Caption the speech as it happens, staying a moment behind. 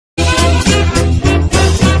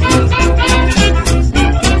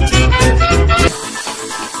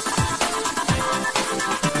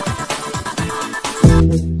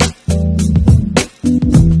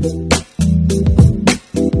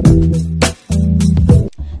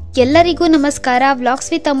ಎಲ್ಲರಿಗೂ ನಮಸ್ಕಾರ. Vlogs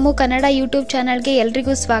with Ammu Kannada YouTube ಚಾನಲ್ಗೆ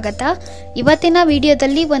ಎಲ್ರಿಗೂ ಸ್ವಾಗತ. ಇವತ್ತಿನ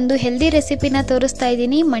ವಿಡಿಯೋದಲ್ಲಿ ಒಂದು ಹೆಲ್ದಿ ರೆಸಿಪಿನ ತೋರಿಸ್ತಾ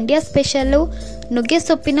ಇದ್ದೀನಿ. ಮಂಡ್ಯ ಸ್ಪೆಷಲ್ಲು ನುಗ್ಗೆ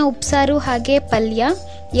ಸೊಪ್ಪಿನ ಉಪ್ಸಾರು ಹಾಗೆ ಪಲ್ಯ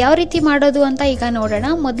ಯಾವ ರೀತಿ ಮಾಡೋದು ಅಂತ ಈಗ ನೋಡೋಣ.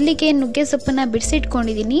 ಮೊದಲಿಗೆ ನುಗ್ಗೆ ಸೊಪ್ಪನ್ನ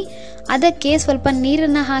ಬಿಡಿಸಿಟ್ಕೊಂಡಿದ್ದೀನಿ. ಅದಕ್ಕೆ ಸ್ವಲ್ಪ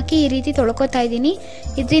ನೀರನ್ನು ಹಾಕಿ ಈ ರೀತಿ ತೊಳ್ಕೊತಾ ಇದ್ದೀನಿ.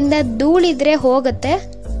 ಇದರಿಂದ ಧೂಳಿದ್ರೆ ಹೋಗುತ್ತೆ.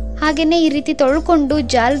 ಹಾಗೆಯೇ ಈ ರೀತಿ ತೊಳ್ಕೊಂಡು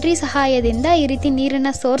ಜಾಲರಿ ಸಹಾಯದಿಂದ ಈ ರೀತಿ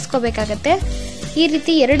ನೀರನ್ನು ಸೋರಿಸ್ಕೋಬೇಕಾಗತ್ತೆ. ಈ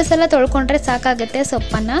ರೀತಿ 2 ಸಲ ತೊಳ್ಕೊಂಡ್ರೆ ಸಾಕಾಗುತ್ತೆ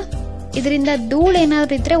ಸೊಪ್ಪನ್ನ. ಇದರಿಂದ ಧೂಳು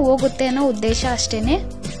ಏನಾದರೂ ಇದ್ರೆ ಹೋಗುತ್ತೆ ಅನ್ನೋ ಉದ್ದೇಶ ಅಷ್ಟೇನೆ.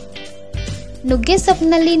 ನುಗ್ಗೆ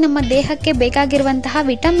ಸೊಪ್ಪಿನಲ್ಲಿ ನಮ್ಮ ದೇಹಕ್ಕೆ ಬೇಕಾಗಿರುವಂತಹ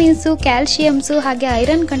ವಿಟಮಿನ್ಸು, ಕ್ಯಾಲ್ಶಿಯಮ್ಸು ಹಾಗೆ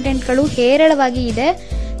ಐರನ್ ಕಂಟೆಂಟ್ಗಳು ಹೇರಳವಾಗಿ ಇದೆ.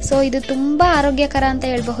 ಸೊ ಇದು ತುಂಬ ಆರೋಗ್ಯಕರ ಅಂತ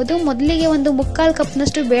ಹೇಳಬಹುದು. ಮೊದಲಿಗೆ ಒಂದು 3/4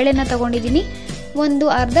 ಕಪ್ನಷ್ಟು ಬೇಳೆನ ತಗೊಂಡಿದ್ದೀನಿ. ಒಂದು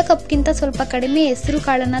ಅರ್ಧ ಕಪ್ಗಿಂತ ಸ್ವಲ್ಪ ಕಡಿಮೆ ಹೆಸರು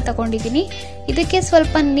ಕಾಳನ್ನು ತಗೊಂಡಿದ್ದೀನಿ. ಇದಕ್ಕೆ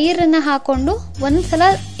ಸ್ವಲ್ಪ ನೀರನ್ನು ಹಾಕೊಂಡು ಒಂದ್ಸಲ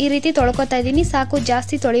ಈ ರೀತಿ ತೊಳ್ಕೊತಾ ಇದ್ದೀನಿ. ಸಾಕು,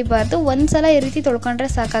 ಜಾಸ್ತಿ ತೊಳಿಬಾರ್ದು. ಒಂದ್ಸಲ ಈ ರೀತಿ ತೊಳ್ಕೊಂಡ್ರೆ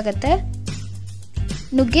ಸಾಕಾಗತ್ತೆ.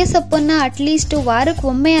 ನುಗ್ಗೆ ಸೊಪ್ಪನ್ನು ಅಟ್ಲೀಸ್ಟ್ ವಾರಕ್ಕೆ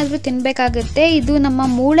ಒಮ್ಮೆ ಆದರೂ ತಿನ್ನಬೇಕಾಗುತ್ತೆ. ಇದು ನಮ್ಮ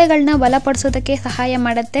ಮೂಳೆಗಳನ್ನ ಬಲಪಡಿಸೋದಕ್ಕೆ ಸಹಾಯ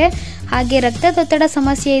ಮಾಡುತ್ತೆ. ಹಾಗೆ ರಕ್ತದೊತ್ತಡ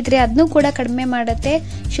ಸಮಸ್ಯೆ ಇದ್ದರೆ ಅದನ್ನು ಕೂಡ ಕಡಿಮೆ ಮಾಡುತ್ತೆ.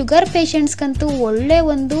 ಶುಗರ್ ಪೇಷಂಟ್ಸ್ಗಂತೂ ಒಳ್ಳೆ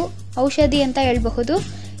ಒಂದು ಔಷಧಿ ಅಂತ ಹೇಳಬಹುದು.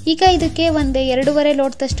 ಈಗ ಇದಕ್ಕೆ ಒಂದು 2.5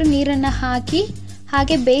 ಲೋಟದಷ್ಟು ನೀರನ್ನು ಹಾಕಿ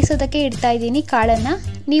ಹಾಗೆ ಬೇಯಿಸೋದಕ್ಕೆ ಇಡ್ತಾ ಇದ್ದೀನಿ ಕಾಳನ್ನು.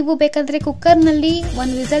 ನೀವು ಬೇಕಾದರೆ ಕುಕ್ಕರ್ನಲ್ಲಿ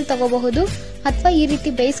 1 ವಿಸಲ್ ತಗೋಬಹುದು ಅಥವಾ ಈ ರೀತಿ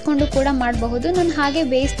ಬೇಯಿಸ್ಕೊಂಡು ಕೂಡ ಮಾಡಬಹುದು. ನಾನು ಹಾಗೆ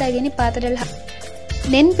ಬೇಯಿಸ್ತಾ ಇದ್ದೀನಿ ಪಾತ್ರೆಯಲ್ಲಿ.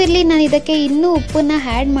 ನೆನಪಿರಲಿ, ನಾನು ಇದಕ್ಕೆ ಇನ್ನೂ ಉಪ್ಪನ್ನು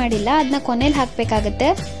ಆ್ಯಡ್ ಮಾಡಿಲ್ಲ. ಅದನ್ನ ಕೊನೆಯಲ್ಲಿ ಹಾಕಬೇಕಾಗತ್ತೆ.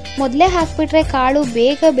 ಮೊದಲೇ ಹಾಕಿಬಿಟ್ರೆ ಕಾಳು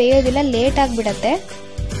ಬೇಗ ಬೇಯೋದಿಲ್ಲ, ಲೇಟ್ ಆಗಿಬಿಡತ್ತೆ.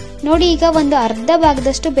 ನೋಡಿ, ಈಗ ಒಂದು ಅರ್ಧ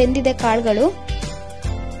ಭಾಗದಷ್ಟು ಬೆಂದಿದೆ ಕಾಳುಗಳು.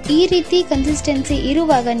 ಈ ರೀತಿ ಕನ್ಸಿಸ್ಟೆನ್ಸಿ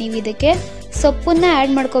ಇರುವಾಗ ನೀವು ಇದಕ್ಕೆ ಸೊಪ್ಪನ್ನ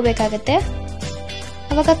ಆ್ಯಡ್ ಮಾಡ್ಕೋಬೇಕಾಗತ್ತೆ.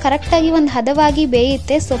 ಅವಾಗ ಕರೆಕ್ಟಾಗಿ ಒಂದು ಹದವಾಗಿ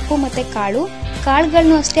ಬೇಯುತ್ತೆ ಸೊಪ್ಪು ಮತ್ತು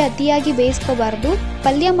ಕಾಳುಗಳನ್ನು ಅಷ್ಟೇ ಅತಿಯಾಗಿ ಬೇಯಿಸ್ಕೋಬಾರ್ದು.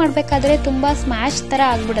 ಪಲ್ಯ ಮಾಡಬೇಕಾದ್ರೆ ತುಂಬ ಸ್ಮ್ಯಾಶ್ ಥರ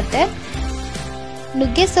ಆಗಿಬಿಡುತ್ತೆ.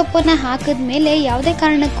 ನುಗ್ಗೆ ಸೊಪ್ಪನ್ನು ಹಾಕಿದ್ಮೇಲೆ ಯಾವುದೇ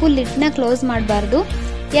ಕಾರಣಕ್ಕೂ ಲಿಡ್ನ ಕ್ಲೋಸ್ ಮಾಡಬಾರ್ದು.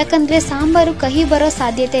 ಯಾಕಂದರೆ ಸಾಂಬಾರು ಕಹಿ ಬರೋ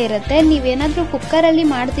ಸಾಧ್ಯತೆ ಇರುತ್ತೆ. ನೀವೇನಾದರೂ ಕುಕ್ಕರಲ್ಲಿ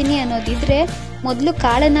ಮಾಡ್ತೀನಿ ಅನ್ನೋದಿದ್ರೆ ಮೊದಲು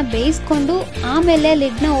ಕಾಳನ್ನು ಬೇಯಿಸ್ಕೊಂಡು ಆಮೇಲೆ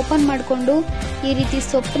ಲಿಡ್ನ ಓಪನ್ ಮಾಡಿಕೊಂಡು ಈ ರೀತಿ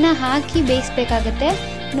ಸೊಪ್ಪನ್ನ ಹಾಕಿ ಬೇಯಿಸ್ಬೇಕಾಗತ್ತೆ.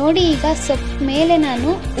 ನೋಡಿ, ಈಗ ಸೊಪ್ಪು ಮೇಲೆ ನಾನು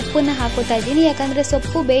ಉಪ್ಪನ್ನು ಹಾಕೋತಾ ಇದ್ದೀನಿ. ಯಾಕಂದರೆ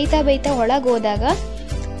ಸೊಪ್ಪು ಬೇಯ್ತಾ ಒಳಗೆ ಹೋದಾಗ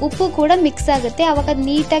ಉಪ್ಪು ಕೂಡ ಮಿಕ್ಸ್ ಆಗುತ್ತೆ. ಆವಾಗ ಅದು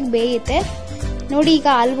ನೀಟಾಗಿ ಬೇಯುತ್ತೆ. ನೋಡಿ, ಈಗ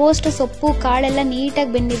ಆಲ್ಮೋಸ್ಟ್ ಸೊಪ್ಪು ಕಾಳೆಲ್ಲ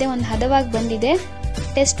ನೀಟಾಗಿ ಬೆಂದಿದೆ, ಒಂದು ಹದವಾಗಿ ಬಂದಿದೆ.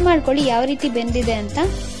 ಟೆಸ್ಟ್ ಮಾಡ್ಕೊಳ್ಳಿ ಯಾವ ರೀತಿ ಬೆಂದಿದೆ ಅಂತ.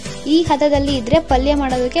 ಈ ಹದದಲ್ಲಿ ಇದ್ದರೆ ಪಲ್ಯ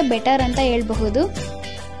ಮಾಡೋದಕ್ಕೆ ಬೆಟರ್ ಅಂತ ಹೇಳ್ಬಹುದು.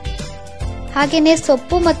 ಹಾಗೆಯೇ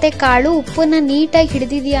ಸೊಪ್ಪು ಮತ್ತು ಕಾಳು ಉಪ್ಪನ್ನು ನೀಟಾಗಿ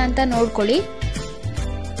ಹಿಡಿದಿದೆಯಾ ಅಂತ ನೋಡ್ಕೊಳ್ಳಿ.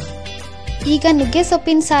 ಈಗ ನುಗ್ಗೆ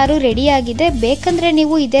ಸೊಪ್ಪಿನ ಸಾರು ರೆಡಿಯಾಗಿದೆ. ಬೇಕಂದರೆ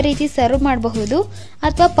ನೀವು ಇದೇ ರೀತಿ ಸರ್ವ್ ಮಾಡಬಹುದು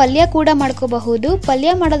ಅಥವಾ ಪಲ್ಯ ಕೂಡ ಮಾಡ್ಕೋಬಹುದು.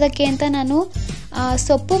 ಪಲ್ಯ ಮಾಡೋದಕ್ಕೆ ಅಂತ ನಾನು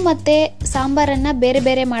ಸೊಪ್ಪು ಮತ್ತು ಸಾಂಬಾರನ್ನು ಬೇರೆ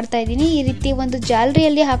ಬೇರೆ ಮಾಡ್ತಾ ಇದ್ದೀನಿ. ಈ ರೀತಿ ಒಂದು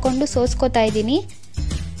ಜಾಲರಿಯಲ್ಲಿ ಹಾಕೊಂಡು ಸೋಸ್ಕೋತಾ ಇದ್ದೀನಿ.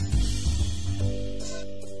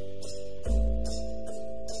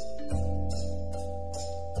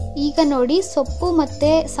 ಈಗ ನೋಡಿ, ಸೊಪ್ಪು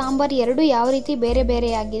ಮತ್ತು ಸಾಂಬಾರು ಎರಡು ಯಾವ ರೀತಿ ಬೇರೆ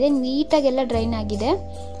ಬೇರೆ ಆಗಿದೆ, ನೀಟಾಗೆಲ್ಲ ಡ್ರೈನ್ ಆಗಿದೆ.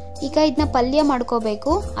 ಈಗ ಇದನ್ನ ಪಲ್ಯ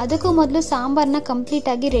ಮಾಡ್ಕೋಬೇಕು. ಅದಕ್ಕೂ ಮೊದಲು ಸಾಂಬಾರನ್ನ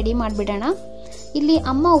ಕಂಪ್ಲೀಟಾಗಿ ರೆಡಿ ಮಾಡಿಬಿಡೋಣ. ಇಲ್ಲಿ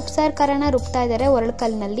ಅಮ್ಮ ಉಪ್ಸಾರು ಖಾರನ ರುಬ್ತಾ ಇದ್ದಾರೆ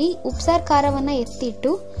ಒರಳುಕಲ್ಲಿನಲ್ಲಿ. ಉಪ್ಸಾರು ಖಾರವನ್ನು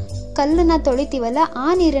ಎತ್ತಿಟ್ಟು ಕಲ್ಲನ್ನು ತೊಳಿತೀವಲ್ಲ, ಆ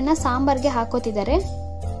ನೀರನ್ನು ಸಾಂಬಾರಿಗೆ ಹಾಕೋತಿದ್ದಾರೆ.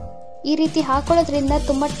 ಈ ರೀತಿ ಹಾಕೊಳ್ಳೋದ್ರಿಂದ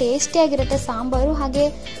ತುಂಬ ಟೇಸ್ಟಿಯಾಗಿರುತ್ತೆ ಸಾಂಬಾರು. ಹಾಗೆ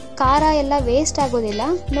ಖಾರ ಎಲ್ಲ ವೇಸ್ಟ್ ಆಗೋದಿಲ್ಲ.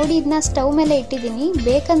 ನೋಡಿ, ಇದನ್ನ ಸ್ಟವ್ ಮೇಲೆ ಇಟ್ಟಿದ್ದೀನಿ.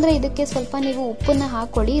 ಬೇಕಂದರೆ ಇದಕ್ಕೆ ಸ್ವಲ್ಪ ನೀವು ಉಪ್ಪನ್ನು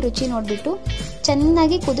ಹಾಕ್ಕೊಳ್ಳಿ. ರುಚಿ ನೋಡಿಬಿಟ್ಟು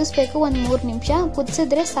ಚೆನ್ನಾಗಿ ಕುದಿಸ್ಬೇಕು. ಒಂದು 3 ನಿಮಿಷ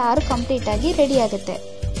ಕುದಿಸಿದ್ರೆ ಸಾರು ಕಂಪ್ಲೀಟಾಗಿ ರೆಡಿ ಆಗುತ್ತೆ.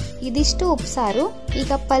 ಇದಿಷ್ಟು ಉಪ್ಸಾರು.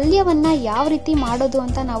 ಈಗ ಪಲ್ಯವನ್ನ ಯಾವ ರೀತಿ ಮಾಡೋದು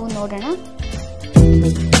ಅಂತ ನಾವು ನೋಡೋಣ.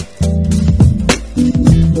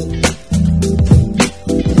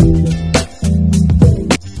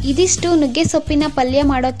 ಇದಿಷ್ಟು ನುಗ್ಗೆ ಸೊಪ್ಪಿನ ಪಲ್ಯ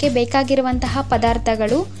ಮಾಡೋಕ್ಕೆ ಬೇಕಾಗಿರುವಂತಹ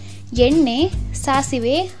ಪದಾರ್ಥಗಳು: ಎಣ್ಣೆ,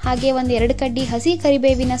 ಸಾಸಿವೆ, ಹಾಗೆ ಒಂದು 2 ಕಡ್ಡಿ ಹಸಿ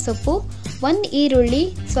ಕರಿಬೇವಿನ ಸೊಪ್ಪು, 1 ಈರುಳ್ಳಿ,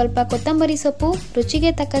 ಸ್ವಲ್ಪ ಕೊತ್ತಂಬರಿ ಸೊಪ್ಪು,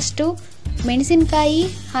 ರುಚಿಗೆ ತಕ್ಕಷ್ಟು ಮೆಣಸಿನಕಾಯಿ,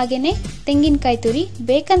 ಹಾಗೆಯೇ ತೆಂಗಿನಕಾಯಿ ತುರಿ.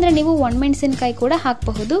 ಬೇಕಂದರೆ ನೀವು ಒಣಮೆಣಸಿನಕಾಯಿ ಕೂಡ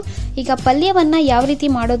ಹಾಕಬಹುದು. ಈಗ ಪಲ್ಯವನ್ನು ಯಾವ ರೀತಿ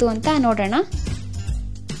ಮಾಡೋದು ಅಂತ ನೋಡೋಣ.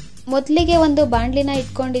 ಮೊದಲಿಗೆ ಒಂದು ಬಾಣಲಿನ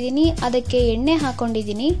ಇಟ್ಕೊಂಡಿದ್ದೀನಿ. ಅದಕ್ಕೆ ಎಣ್ಣೆ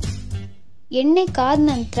ಹಾಕೊಂಡಿದ್ದೀನಿ. ಎಣ್ಣೆ ಕಾದ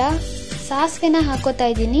ನಂತರ ಸಾಸಿವೆನ ಹಾಕೋತಾ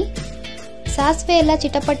ಇದ್ದೀನಿ. ಸಾಸಿವೆ ಎಲ್ಲ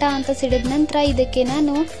ಚಿಟಪಟ ಅಂತ ಸಿಡಿದ ನಂತರ ಇದಕ್ಕೆ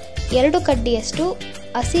ನಾನು 2 ಕಡ್ಡಿಯಷ್ಟು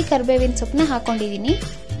ಹಸಿ ಕರಿಬೇವಿನ ಸೊಪ್ಪನ್ನ ಹಾಕೊಂಡಿದ್ದೀನಿ.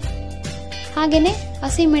 ಹಾಗೆಯೇ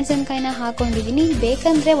ಹಸಿ ಮೆಣಸಿನಕಾಯಿನ ಹಾಕೊಂಡಿದ್ದೀನಿ.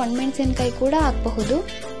 ಬೇಕಂದರೆ ಒಣಮೆಣಸಿನಕಾಯಿ ಕೂಡ ಹಾಕಬಹುದು.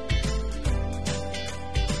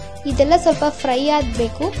 ಇದೆಲ್ಲ ಸ್ವಲ್ಪ ಫ್ರೈ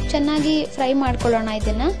ಆಗಬೇಕು. ಚೆನ್ನಾಗಿ ಫ್ರೈ ಮಾಡ್ಕೊಳ್ಳೋಣ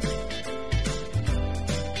ಇದನ್ನು.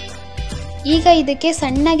 ಈಗ ಇದಕ್ಕೆ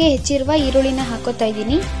ಸಣ್ಣಗೆ ಹೆಚ್ಚಿರುವ ಈರುಳ್ಳಿನ ಹಾಕೋತಾ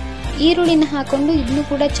ಇದ್ದೀನಿ. ಈರುಳ್ಳಿನ ಹಾಕೊಂಡು ಇದನ್ನು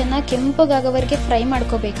ಕೂಡ ಚೆನ್ನಾಗಿ ಕೆಂಪಗಾಗೋವರೆಗೆ ಫ್ರೈ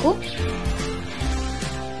ಮಾಡ್ಕೋಬೇಕು.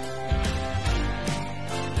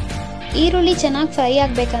 ಈರುಳ್ಳಿ ಚೆನ್ನಾಗಿ ಫ್ರೈ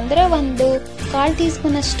ಆಗಬೇಕಂದ್ರೆ ಒಂದು 1/4 ಟೀ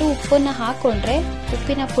ಸ್ಪೂನ್ ಅಷ್ಟು ಉಪ್ಪನ್ನು ಹಾಕೊಂಡ್ರೆ,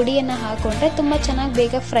 ಉಪ್ಪಿನ ಪುಡಿಯನ್ನು ಹಾಕೊಂಡ್ರೆ ತುಂಬ ಚೆನ್ನಾಗಿ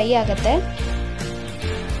ಬೇಗ ಫ್ರೈ ಆಗುತ್ತೆ.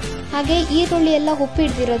 ಹಾಗೆ ಈರುಳ್ಳಿ ಎಲ್ಲ ಉಪ್ಪು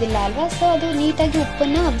ಹಿಡ್ದಿರೋದಿಲ್ಲ ಅಲ್ವಾ, ಸೊ ಅದು ನೀಟಾಗಿ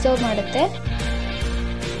ಉಪ್ಪನ್ನು ಅಬ್ಸರ್ವ್ ಮಾಡುತ್ತೆ.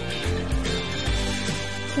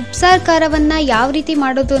 ಉಪ್ಸಾರು ಖಾರವನ್ನು ಯಾವ ರೀತಿ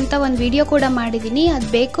ಮಾಡೋದು ಅಂತ ಒಂದು ವಿಡಿಯೋ ಕೂಡ ಮಾಡಿದ್ದೀನಿ. ಅದು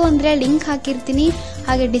ಬೇಕು ಅಂದರೆ ಲಿಂಕ್ ಹಾಕಿರ್ತೀನಿ,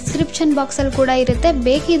 ಹಾಗೆ ಡಿಸ್ಕ್ರಿಪ್ಷನ್ ಬಾಕ್ಸಲ್ಲಿ ಕೂಡ ಇರುತ್ತೆ.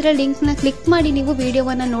 ಬೇಕಿದ್ರೆ ಲಿಂಕ್ನ ಕ್ಲಿಕ್ ಮಾಡಿ ನೀವು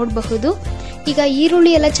ವಿಡಿಯೋವನ್ನು ನೋಡಬಹುದು. ಈಗ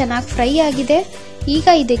ಈರುಳ್ಳಿ ಎಲ್ಲ ಚೆನ್ನಾಗಿ ಫ್ರೈ ಆಗಿದೆ. ಈಗ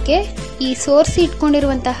ಇದಕ್ಕೆ ಈ ಸೋರಿಸಿ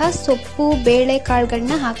ಇಟ್ಕೊಂಡಿರುವಂತಹ ಸೊಪ್ಪು, ಬೇಳೆ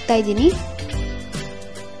ಕಾಳುಗಳನ್ನ ಹಾಕ್ತಾ ಇದ್ದೀನಿ.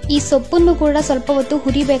 ಈ ಸೊಪ್ಪನ್ನು ಕೂಡ ಸ್ವಲ್ಪ ಹೊತ್ತು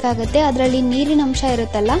ಹುರಿಬೇಕಾಗತ್ತೆ. ಅದರಲ್ಲಿ ನೀರಿನ ಅಂಶ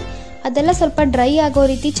ಇರುತ್ತಲ್ಲ, ಅದೆಲ್ಲ ಸ್ವಲ್ಪ ಡ್ರೈ ಆಗೋ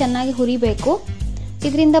ರೀತಿ ಚೆನ್ನಾಗಿ ಹುರಿಬೇಕು.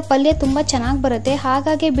 ಇದರಿಂದ ಪಲ್ಯ ತುಂಬ ಚೆನ್ನಾಗಿ ಬರುತ್ತೆ.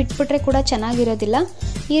 ಹಾಗಾಗಿ ಬಿಟ್ಬಿಟ್ರೆ ಕೂಡ ಚೆನ್ನಾಗಿರೋದಿಲ್ಲ.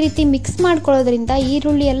 ಈ ರೀತಿ ಮಿಕ್ಸ್ ಮಾಡ್ಕೊಳ್ಳೋದ್ರಿಂದ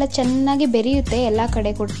ಈರುಳ್ಳಿ ಎಲ್ಲ ಚೆನ್ನಾಗಿ ಬೆರೆಯುತ್ತೆ ಎಲ್ಲ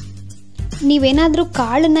ಕಡೆ ಕೂಡ. ನೀವೇನಾದರೂ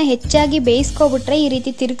ಕಾಳನ್ನು ಹೆಚ್ಚಾಗಿ ಬೇಯಿಸ್ಕೊಬಿಟ್ರೆ ಈ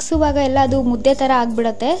ರೀತಿ ತಿರುಗಿಸುವಾಗ ಎಲ್ಲ ಅದು ಮುದ್ದೆ ಥರ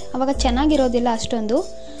ಆಗಿಬಿಡುತ್ತೆ. ಆವಾಗ ಚೆನ್ನಾಗಿರೋದಿಲ್ಲ ಅಷ್ಟೊಂದು.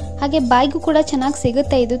 ಹಾಗೆ ಬಾಯಿಗೂ ಕೂಡ ಚೆನ್ನಾಗಿ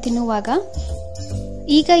ಸಿಗುತ್ತೆ ಇದು ತಿನ್ನುವಾಗ.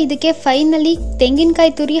 ಈಗ ಇದಕ್ಕೆ ಫೈನಲಿ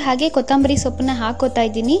ತೆಂಗಿನಕಾಯಿ ತುರಿ ಹಾಗೆ ಕೊತ್ತಂಬರಿ ಸೊಪ್ಪನ್ನ ಹಾಕೋತಾ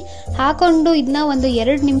ಇದ್ದೀನಿ. ಹಾಕೊಂಡು ಇದನ್ನ ಒಂದು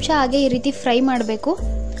 2 ನಿಮಿಷ ಹಾಗೆ ಈ ರೀತಿ ಫ್ರೈ ಮಾಡಬೇಕು.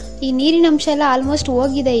 ಈ ನೀರಿನ ಅಂಶ ಎಲ್ಲ ಆಲ್ಮೋಸ್ಟ್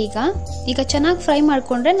ಹೋಗಿದೆ. ಈಗ ಚೆನ್ನಾಗಿ ಫ್ರೈ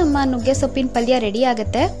ಮಾಡಿಕೊಂಡ್ರೆ ನಮ್ಮ ನುಗ್ಗೆ ಸೊಪ್ಪಿನ ಪಲ್ಯ ರೆಡಿ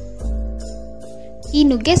ಆಗುತ್ತೆ. ಈ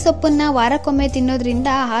ನುಗ್ಗೆ ಸೊಪ್ಪನ್ನು ವಾರಕ್ಕೊಮ್ಮೆ ತಿನ್ನೋದ್ರಿಂದ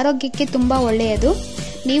ಆರೋಗ್ಯಕ್ಕೆ ತುಂಬ ಒಳ್ಳೆಯದು.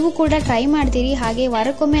 ನೀವು ಕೂಡ ಟ್ರೈ ಮಾಡ್ತೀರಿ. ಹಾಗೆ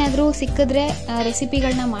ವಾರಕ್ಕೊಮ್ಮೆ ಆದರೂ ಸಿಕ್ಕಿದ್ರೆ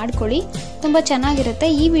ರೆಸಿಪಿಗಳನ್ನ ಮಾಡ್ಕೊಳ್ಳಿ, ತುಂಬ ಚೆನ್ನಾಗಿರುತ್ತೆ.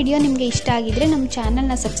 ಈ ವಿಡಿಯೋ ನಿಮಗೆ ಇಷ್ಟ ಆಗಿದ್ರೆ ನಮ್ಮ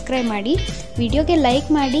ಚಾನಲ್ನ ಸಬ್ಸ್ಕ್ರೈಬ್ ಮಾಡಿ, ವಿಡಿಯೋಗೆ ಲೈಕ್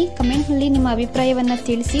ಮಾಡಿ, ಕಮೆಂಟ್ನಲ್ಲಿ ನಿಮ್ಮ ಅಭಿಪ್ರಾಯವನ್ನು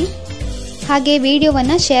ತಿಳಿಸಿ, ಹಾಗೆ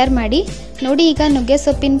ವಿಡಿಯೋವನ್ನು ಶೇರ್ ಮಾಡಿ. ನೋಡಿ, ಈಗ ನುಗ್ಗೆ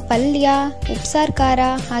ಸೊಪ್ಪಿನ ಪಲ್ಯ, ಉಪ್ಸಾರು ಖಾರ,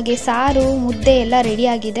 ಹಾಗೆ ಸಾರು, ಮುದ್ದೆ ಎಲ್ಲ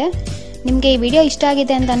ರೆಡಿಯಾಗಿದೆ. ನಿಮಗೆ ಈ ವಿಡಿಯೋ ಇಷ್ಟ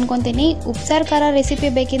ಆಗಿದೆ ಅಂತ ಅನ್ಕೊತೀನಿ. ಉಪ್ಸಾರು ಖಾರ ರೆಸಿಪಿ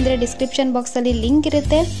ಬೇಕೆಂದರೆ ಡಿಸ್ಕ್ರಿಪ್ಷನ್ ಬಾಕ್ಸಲ್ಲಿ ಲಿಂಕ್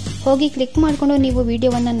ಇರುತ್ತೆ, ಹೋಗಿ ಕ್ಲಿಕ್ ಮಾಡಿಕೊಂಡು ನೀವು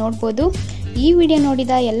ವಿಡಿಯೋವನ್ನು ನೋಡ್ಬೋದು. ಈ ವಿಡಿಯೋ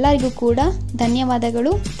ನೋಡಿದ ಎಲ್ಲರಿಗೂ ಕೂಡ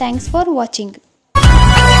ಧನ್ಯವಾದಗಳು. Thanks for watching.